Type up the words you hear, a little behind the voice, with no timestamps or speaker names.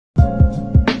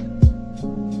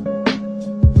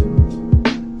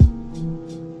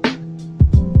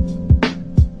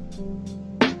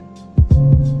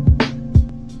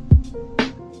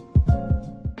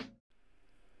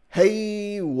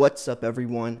What's up,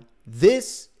 everyone?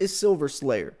 This is Silver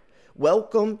Slayer.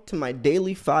 Welcome to my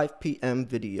daily 5 p.m.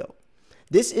 video.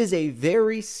 This is a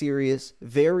very serious,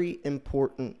 very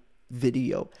important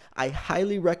video. I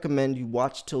highly recommend you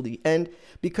watch till the end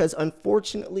because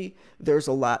unfortunately, there's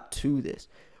a lot to this.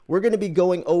 We're going to be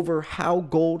going over how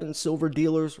gold and silver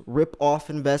dealers rip off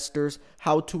investors,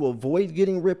 how to avoid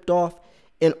getting ripped off,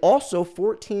 and also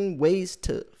 14 ways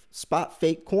to spot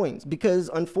fake coins, because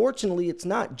unfortunately it's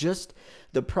not just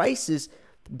the prices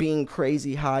being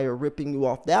crazy high or ripping you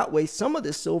off that way. Some of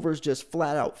the silver is just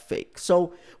flat out fake.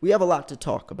 So we have a lot to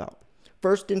talk about.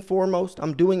 First and foremost,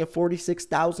 I'm doing a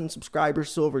 46,000 subscriber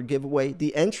silver giveaway.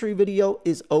 The entry video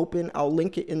is open. I'll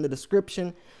link it in the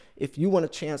description if you want a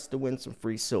chance to win some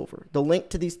free silver. The link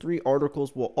to these 3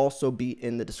 articles will also be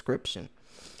in the description.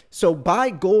 So buy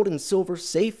gold and silver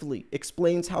safely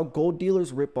explains how gold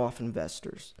dealers rip off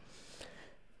investors.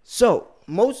 So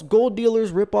most gold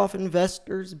dealers rip off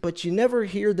investors, but you never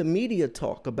hear the media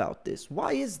talk about this.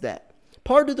 Why is that?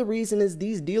 Part of the reason is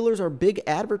these dealers are big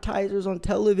advertisers on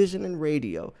television and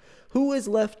radio. Who is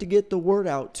left to get the word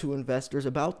out to investors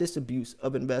about this abuse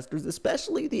of investors,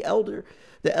 especially the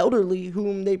elderly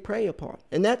whom they prey upon?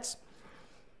 And that's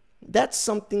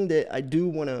something that I do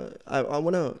want to, I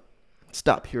want to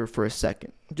stop here for a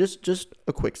second. Just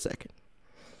a quick second.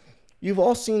 You've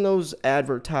all seen those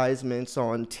advertisements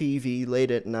on TV late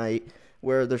at night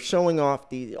where they're showing off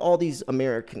all these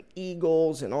American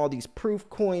Eagles and all these proof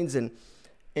coins, and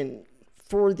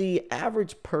for the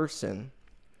average person,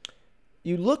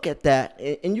 you look at that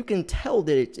and you can tell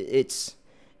that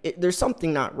there's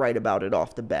something not right about it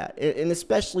off the bat, and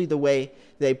especially the way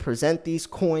they present these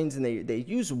coins, and they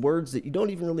use words that you don't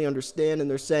even really understand, and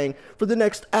they're saying, for the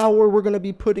next hour, we're going to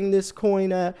be putting this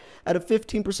coin at a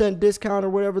 15% discount or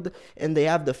whatever, and they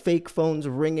have the fake phones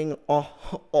ringing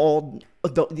all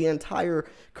the entire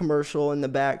commercial in the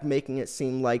back, making it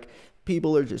seem like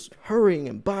people are just hurrying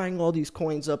and buying all these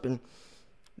coins up, and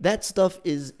that stuff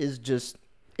is just...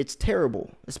 it's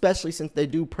terrible, especially since they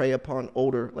do prey upon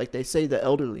older, like they say, the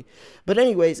elderly. But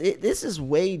anyways, this is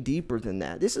way deeper than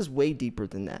that. This is way deeper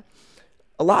than that.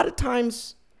 A lot of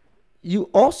times,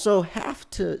 you also have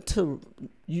the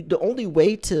only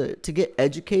way to get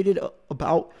educated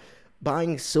about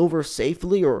buying silver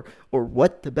safely or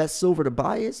what the best silver to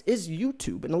buy is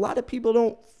YouTube. And a lot of people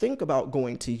don't think about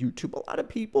going to YouTube. A lot of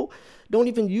people don't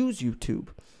even use YouTube.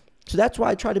 So that's why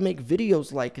I try to make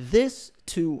videos like this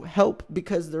to help,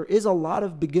 because there is a lot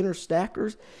of beginner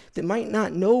stackers that might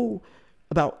not know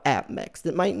about AppMex,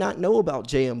 that might not know about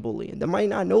JM Bullion, that might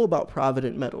not know about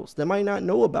Provident Metals, that might not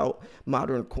know about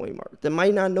Modern Coin Mart, that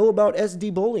might not know about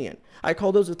SD Bullion. I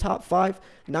call those the top 5.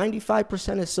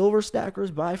 95% of silver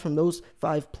stackers buy from those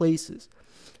 5 places.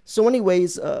 So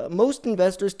anyways, most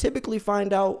investors typically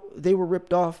find out they were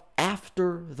ripped off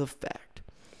after the fact.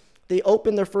 They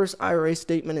open their first IRA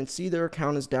statement and see their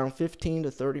account is down 15 to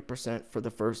 30% for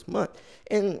the first month.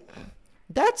 And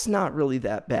that's not really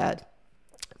that bad.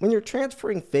 When you're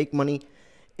transferring fake money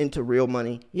into real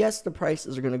money, yes, the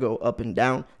prices are going to go up and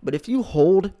down. But if you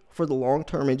hold for the long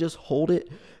term and just hold it,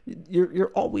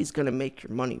 you're always going to make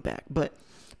your money back. But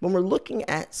when we're looking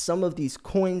at some of these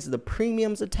coins, the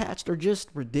premiums attached are just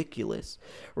ridiculous,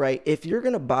 right? If you're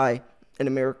going to buy an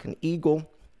American Eagle,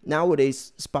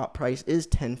 nowadays, spot price is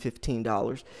 $10,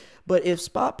 $15. But if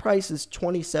spot price is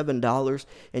 $27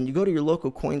 and you go to your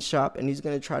local coin shop and he's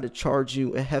going to try to charge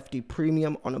you a hefty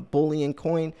premium on a bullion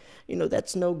coin, you know,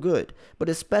 that's no good. But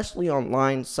especially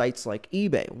online sites like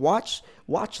eBay. Watch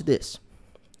this.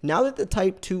 Now that the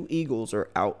Type 2 Eagles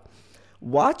are out,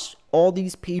 watch all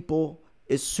these people,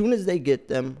 as soon as they get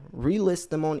them, relist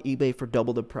them on eBay for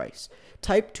double the price.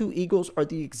 Type 2 Eagles are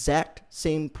the exact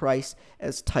same price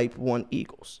as Type 1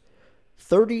 Eagles.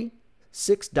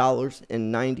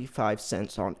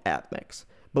 $36.95 on AppMex,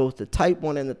 both the Type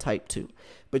 1 and the Type 2.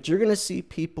 But you're going to see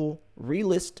people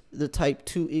relist the Type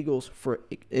 2 Eagles for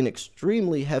an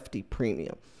extremely hefty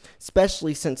premium,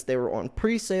 especially since they were on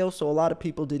pre-sale, so a lot of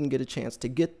people didn't get a chance to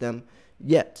get them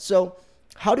yet. So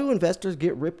how do investors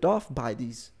get ripped off by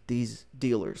these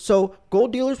dealers? So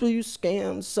gold dealers will use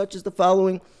scams such as the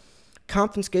following: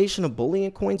 confiscation of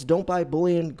bullion coins. Don't buy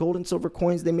bullion, gold and silver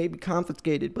coins. They may be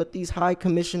confiscated, but these high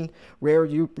commission rare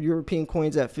European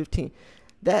coins at 15,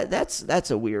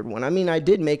 that's a weird one. I mean, I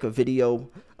did make a video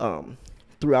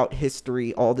throughout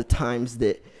history all the times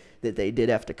that they did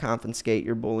have to confiscate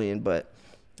your bullion, but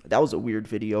that was a weird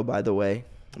video, by the way.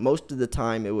 Most of the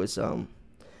time it was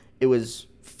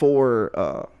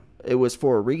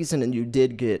for a reason, and you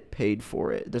did get paid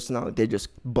for it. It's not like they just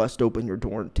bust open your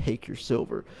door and take your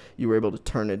silver. You were able to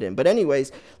turn it in. But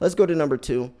anyways, let's go to number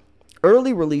 2.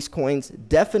 Early release coins,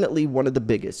 definitely one of the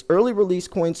biggest. Early release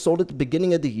coins sold at the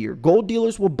beginning of the year. Gold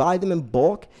dealers will buy them in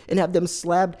bulk and have them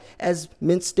slabbed as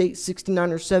mint state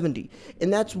 69 or 70.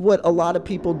 And that's what a lot of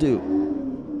people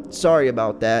do. Sorry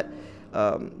about that.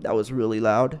 That was really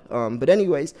loud. But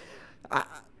anyways,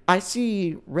 I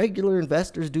see regular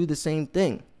investors do the same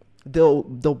thing. They'll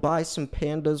buy some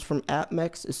pandas from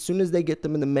APMEX. As soon as they get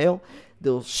them in the mail,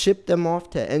 they'll ship them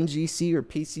off to NGC or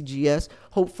PCGS.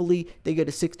 Hopefully they get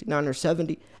a 69 or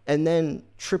 70 and then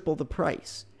triple the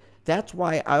price. That's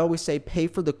why I always say pay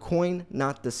for the coin,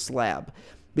 not the slab.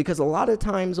 Because a lot of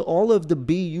times all of the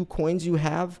BU coins you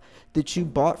have that you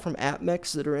bought from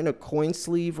APMEX that are in a coin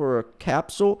sleeve or a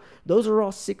capsule, those are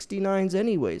all 69s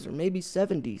anyways, or maybe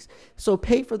 70s. So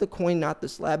pay for the coin, not the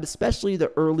slab, especially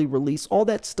the early release. All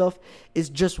that stuff is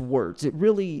just words. It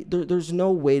really, there's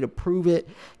no way to prove it.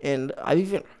 And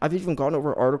I've even gone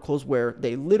over articles where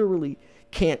they literally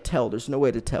can't tell. There's no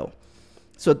way to tell.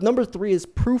 So number 3 is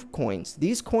proof coins.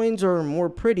 These coins are more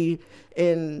pretty,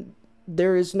 and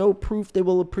there is no proof they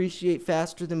will appreciate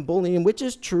faster than bullion, which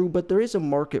is true, but there is a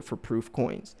market for proof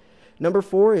coins. Number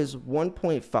 4 is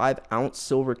 1.5 ounce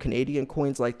silver Canadian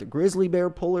coins like the grizzly bear,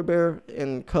 polar bear,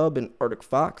 and cub, and Arctic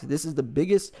fox. This is the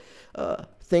biggest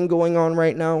thing going on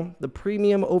right now. The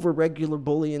premium over regular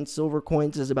bullion silver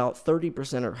coins is about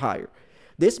 30% or higher.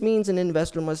 This means an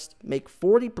investor must make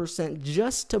 40%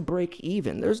 just to break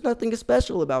even. There's nothing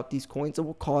special about these coins that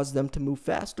will cause them to move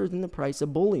faster than the price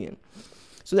of bullion.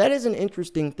 So that is an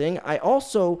interesting thing. I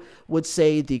also would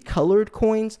say the colored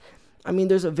coins, I mean,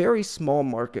 there's a very small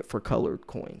market for colored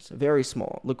coins, very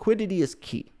small. Liquidity is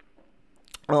key.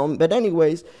 But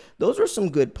anyways, those are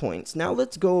some good points. Now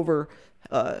let's go over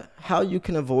how you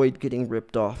can avoid getting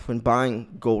ripped off when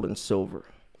buying gold and silver.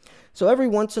 So every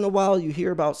once in a while, you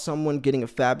hear about someone getting a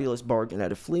fabulous bargain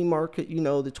at a flea market, you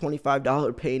know, the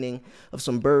 $25 painting of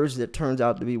some birds that turns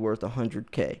out to be worth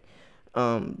 $100K.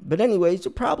 But anyways,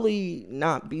 you'll probably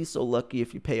not be so lucky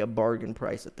if you pay a bargain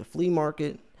price at the flea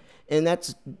market. And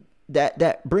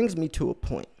that brings me to a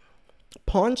point.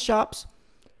 Pawn shops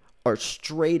are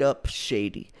straight up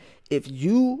shady. If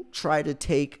you try to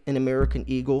take an American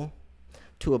Eagle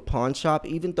to a pawn shop,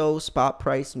 even though spot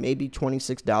price may be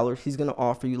 $26, he's going to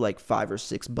offer you like $5 or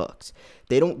 $6.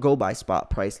 They don't go by spot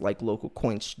price like local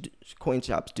coin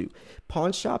shops do.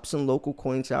 Pawn shops and local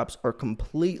coin shops are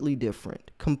completely different.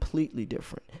 Completely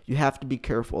different. You have to be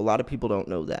careful. A lot of people don't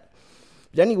know that.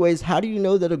 But anyways, how do you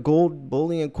know that a gold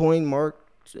bullion coin marked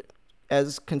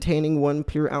as containing 1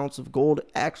 pure ounce of gold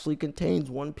actually contains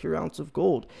 1 pure ounce of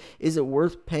gold? Is it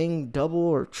worth paying double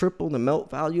or triple the melt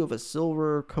value of a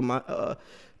silver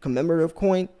commemorative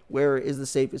coin? Where is the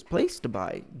safest place to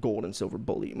buy gold and silver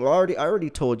bullion? Well, I already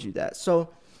told you that. So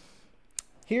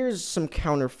here's some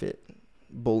counterfeit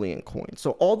bullion coins.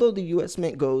 So although the U.S.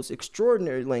 Mint goes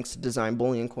extraordinary lengths to design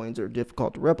bullion coins that are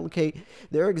difficult to replicate,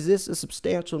 there exists a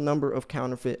substantial number of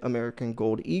counterfeit American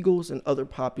Gold Eagles and other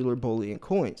popular bullion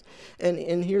coins.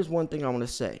 And here's one thing I want to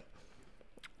say.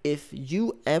 If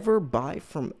you ever buy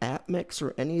from APMEX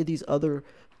or any of these other,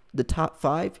 the top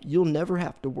 5, you'll never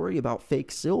have to worry about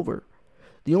fake silver.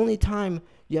 The only time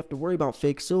you have to worry about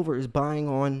fake silver is buying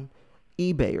on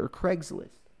eBay or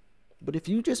Craigslist. But if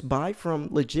you just buy from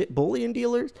legit bullion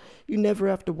dealers, you never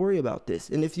have to worry about this.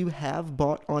 And if you have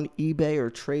bought on eBay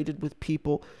or traded with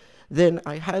people, then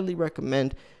I highly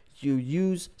recommend you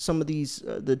use some of these,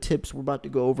 the tips we're about to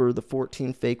go over, the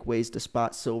 14 fake ways to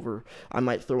spot silver. I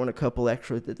might throw in a couple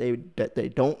extra that they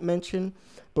don't mention,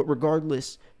 but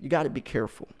regardless, you got to be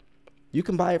careful. You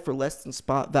can buy it for less than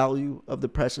spot value of the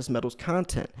precious metals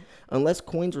content. Unless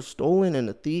coins are stolen and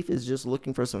a thief is just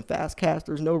looking for some fast cash,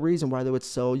 there's no reason why they would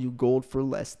sell you gold for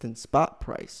less than spot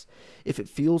price. If it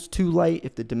feels too light,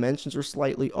 if the dimensions are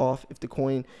slightly off, if the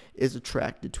coin is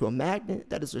attracted to a magnet,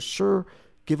 that is a sure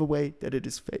giveaway that it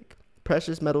is fake.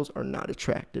 Precious metals are not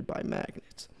attracted by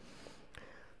magnets.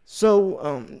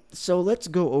 So let's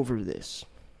go over this.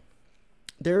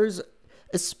 There's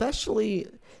especially,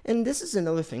 and this is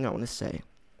another thing I want to say,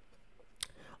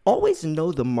 always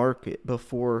know the market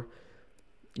before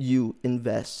you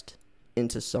invest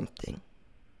into something.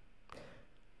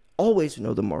 Always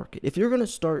know the market. If you're going to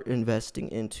start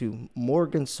investing into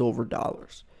Morgan silver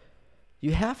dollars,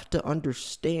 you have to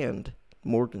understand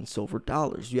Morgan silver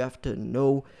dollars. You have to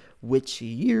know which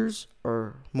years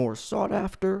are more sought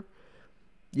after.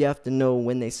 You have to know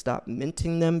when they stopped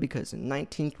minting them, because in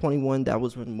 1921, that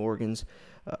was when Morgans,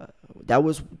 that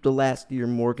was the last year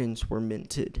Morgans were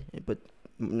minted. But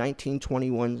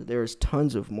 1921, there's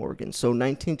tons of Morgans. So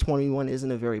 1921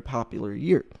 isn't a very popular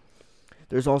year.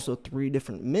 There's also 3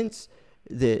 different mints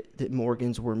that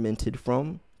Morgans were minted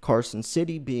from. Carson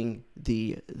City being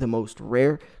the most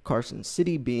rare, Carson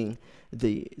City being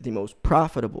the most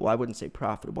profitable. I wouldn't say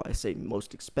profitable, I say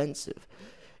most expensive.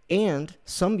 And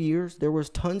some years there was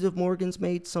tons of Morgans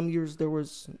made, some years there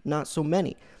was not so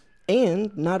many.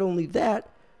 And not only that,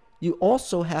 you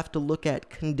also have to look at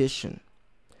condition.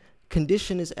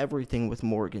 Condition is everything with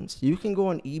Morgans. You can go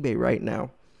on eBay right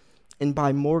now and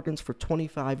buy Morgans for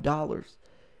 $25,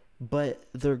 but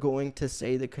they're going to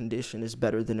say the condition is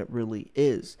better than it really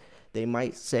is. They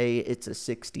might say it's a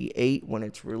 68 when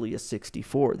it's really a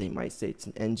 64. They might say it's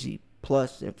an NG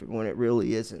plus when it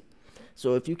really isn't.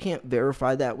 So if you can't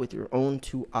verify that with your own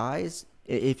two eyes,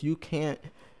 if you can't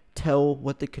tell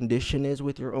what the condition is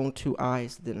with your own two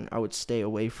eyes, then I would stay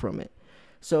away from it.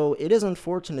 So it is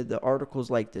unfortunate that articles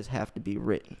like this have to be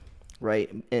written,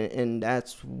 right? And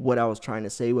that's what I was trying to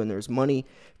say. When there's money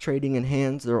trading in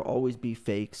hands, there will always be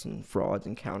fakes and frauds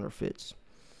and counterfeits.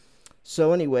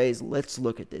 So anyways, let's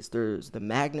look at this. There's the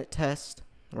magnet test,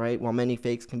 right? While many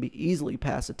fakes can be easily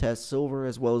pass a test, silver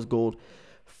as well as gold,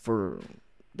 for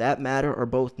that matter, are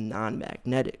both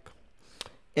non-magnetic.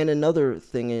 And another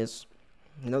thing I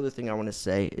want to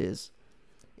say is,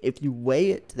 if you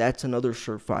weigh it, that's another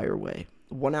surefire way.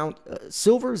 1 ounce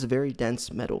silver is a very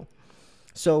dense metal.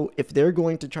 So if they're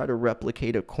going to try to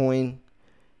replicate a coin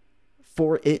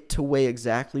for it to weigh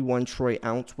exactly 1 troy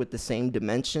ounce with the same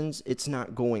dimensions, it's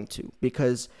not going to,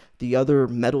 because the other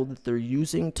metal that they're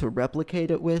using to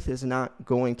replicate it with is not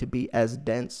going to be as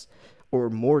dense or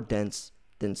more dense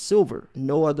than silver.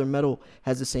 No other metal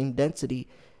has the same density,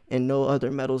 and no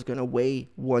other metal is going to weigh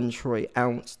 1 troy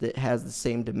ounce that has the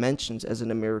same dimensions as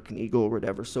an American Eagle or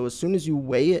whatever. So as soon as you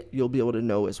weigh it, you'll be able to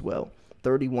know as well.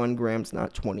 31 grams,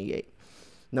 not 28.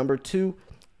 Number 2,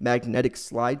 magnetic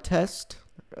slide test.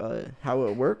 How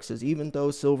it works is, even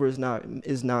though silver is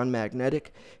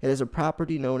non-magnetic, it has a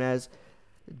property known as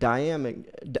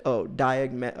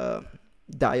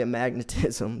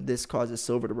diamagnetism. This causes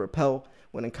silver to repel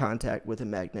when in contact with a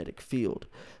magnetic field.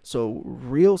 So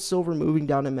real silver moving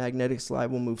down a magnetic slide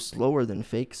will move slower than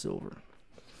fake silver.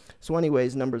 So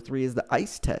anyways, number 3 is the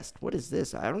ice test. What is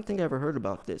this? I don't think I ever heard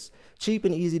about this. Cheap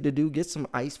and easy to do. Get some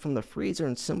ice from the freezer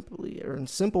and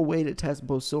simple way to test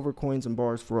both silver coins and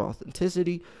bars for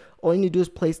authenticity. All you need to do is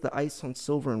place the ice on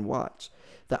silver and watch.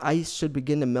 The ice should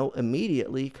begin to melt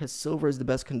immediately because silver is the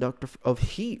best conductor of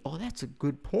heat. Oh, that's a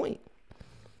good point.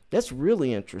 That's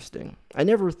really interesting. I've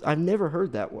never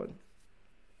heard that one.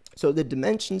 So the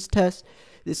dimensions test,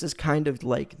 this is kind of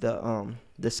like the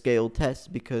scale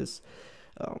test, because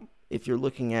if you're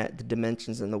looking at the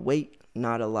dimensions and the weight,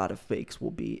 not a lot of fakes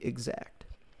will be exact.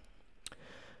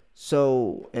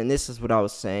 So, and this is what I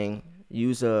was saying,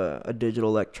 use a digital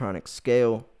electronic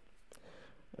scale,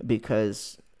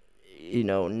 because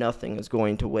nothing is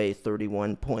going to weigh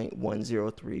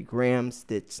 31.103 grams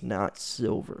that's not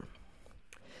silver.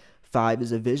 5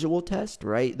 is a visual test,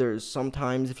 right? There's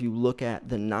sometimes, if you look at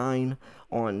the 9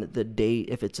 on the date,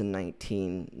 if it's in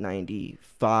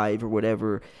 1995 or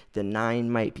whatever, the 9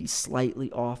 might be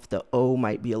slightly off. The O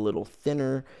might be a little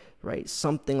thinner, right?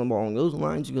 Something along those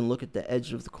lines. You can look at the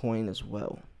edge of the coin as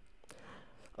well.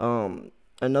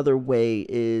 Another way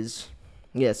is,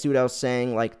 see what I was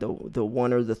saying? Like the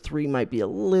 1 or the 3 might be a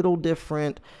little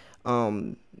different.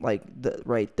 Like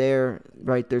right there,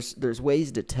 right? There's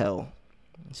ways to tell.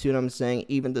 See what I'm saying?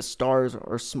 Even the stars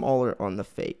are smaller on the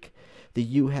fake. The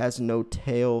U has no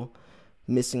tail,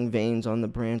 missing veins on the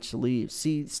branch leaves.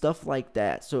 See, stuff like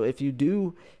that. So if you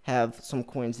do have some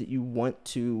coins that you want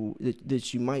to,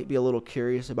 that you might be a little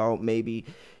curious about, maybe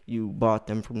you bought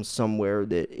them from somewhere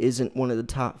that isn't one of the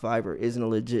top 5 or isn't a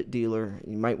legit dealer,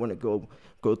 you might want to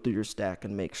go through your stack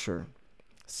and make sure.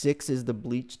 6 is the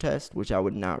bleach test, which I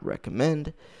would not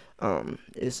recommend.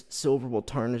 Silver will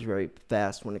tarnish very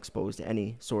fast when exposed to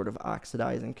any sort of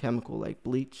oxidizing chemical like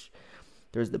bleach.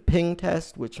 There's the ping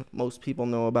test, which most people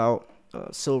know about.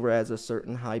 Silver has a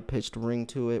certain high-pitched ring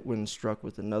to it when struck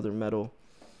with another metal.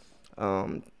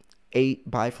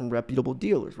 8, buy from reputable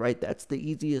dealers, right? That's the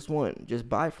easiest one. Just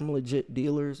buy from legit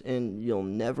dealers, and you'll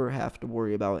never have to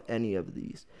worry about any of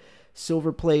these.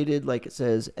 Silver plated, like it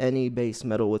says, any base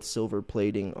metal with silver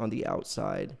plating on the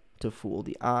outside to fool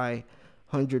the eye.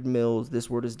 100 mils, this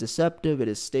word is deceptive. It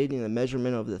is stating the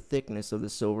measurement of the thickness of the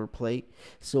silver plate.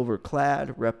 Silver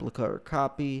clad, replica or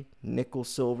copy, nickel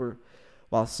silver.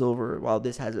 While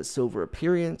this has a silver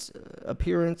appearance,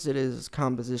 it is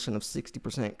composition of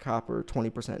 60% copper,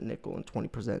 20% nickel, and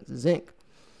 20% zinc.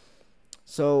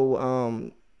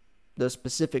 So the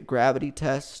specific gravity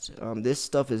test, this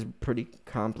stuff is pretty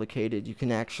complicated. You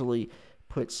can actually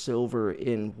put silver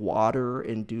in water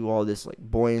and do all this like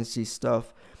buoyancy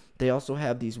stuff. They also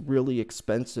have these really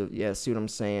expensive, yeah, see what I'm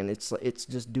saying? It's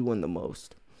just doing the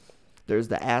most. There's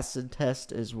the acid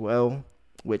test as well,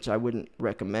 which I wouldn't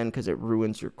recommend because it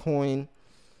ruins your coin.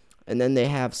 And then they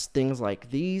have things like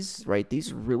these, right?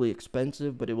 These are really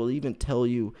expensive, but it will even tell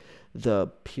you the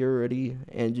purity,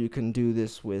 and you can do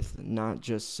this with not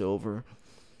just silver.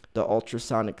 The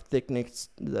ultrasonic thickness,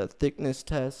 the thickness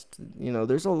test. You know,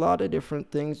 there's a lot of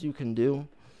different things you can do.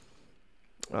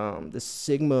 The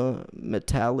Sigma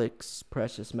Metallics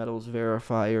Precious Metals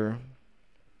Verifier,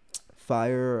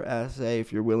 fire assay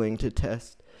if you're willing to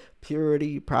test purity.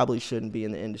 You probably shouldn't be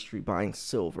in the industry buying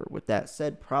silver. With that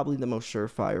said, probably the most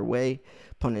surefire way,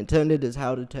 pun intended, is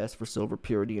how to test for silver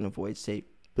purity and avoid fake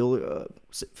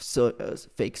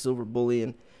silver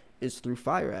bullion is through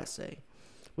fire assay.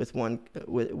 With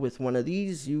one of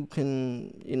these, you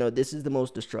can, you know, this is the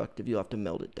most destructive. You'll have to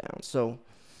melt it down. So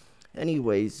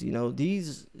anyways, you know,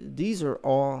 these are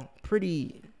all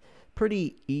pretty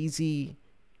easy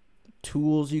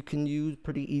tools you can use,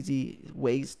 pretty easy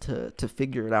ways to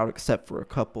figure it out, except for a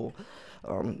couple.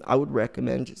 I would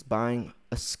recommend just buying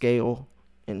a scale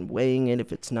and weighing it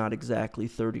if it's not exactly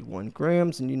 31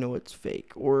 grams and you know it's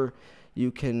fake. Or you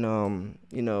can,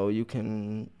 you know, you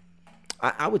can,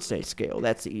 I would say scale,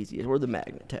 that's the easiest, or the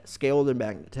magnet test. Scale or the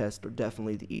magnet test are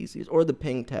definitely the easiest, or the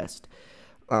ping test.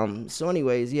 So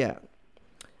anyways, yeah,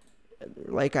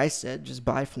 like I said, just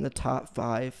buy from the top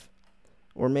 5,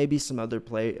 or maybe some other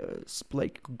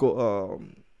like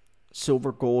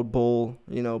Silver Gold Bowl,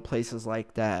 you know, places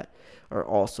like that are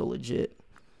also legit.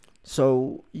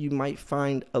 So you might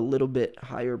find a little bit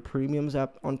higher premiums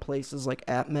up on places like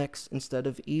APMEX instead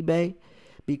of eBay,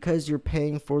 because you're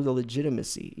paying for the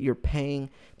legitimacy. You're paying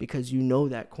because you know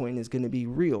that coin is going to be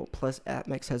real. Plus,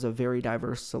 APMEX has a very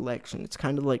diverse selection. It's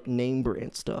kind of like name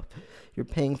brand stuff. You're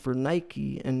paying for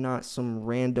Nike and not some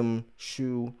random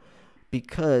shoe,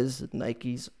 because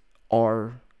Nikes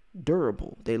are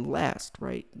durable. They last,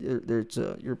 right?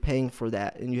 You're paying for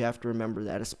that, and you have to remember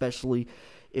that, especially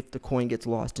if the coin gets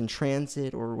lost in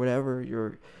transit or whatever,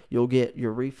 you'll get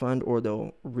your refund, or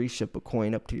they'll reship a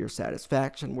coin up to your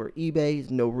satisfaction, where eBay,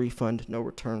 no refund, no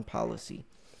return policy.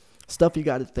 Stuff you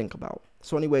got to think about.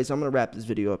 So anyways, I'm going to wrap this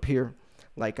video up here.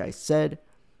 Like I said,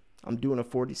 I'm doing a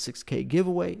 46K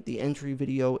giveaway. The entry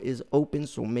video is open,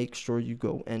 so make sure you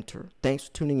go enter. Thanks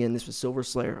for tuning in. This was Silver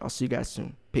Slayer. I'll see you guys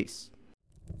soon. Peace.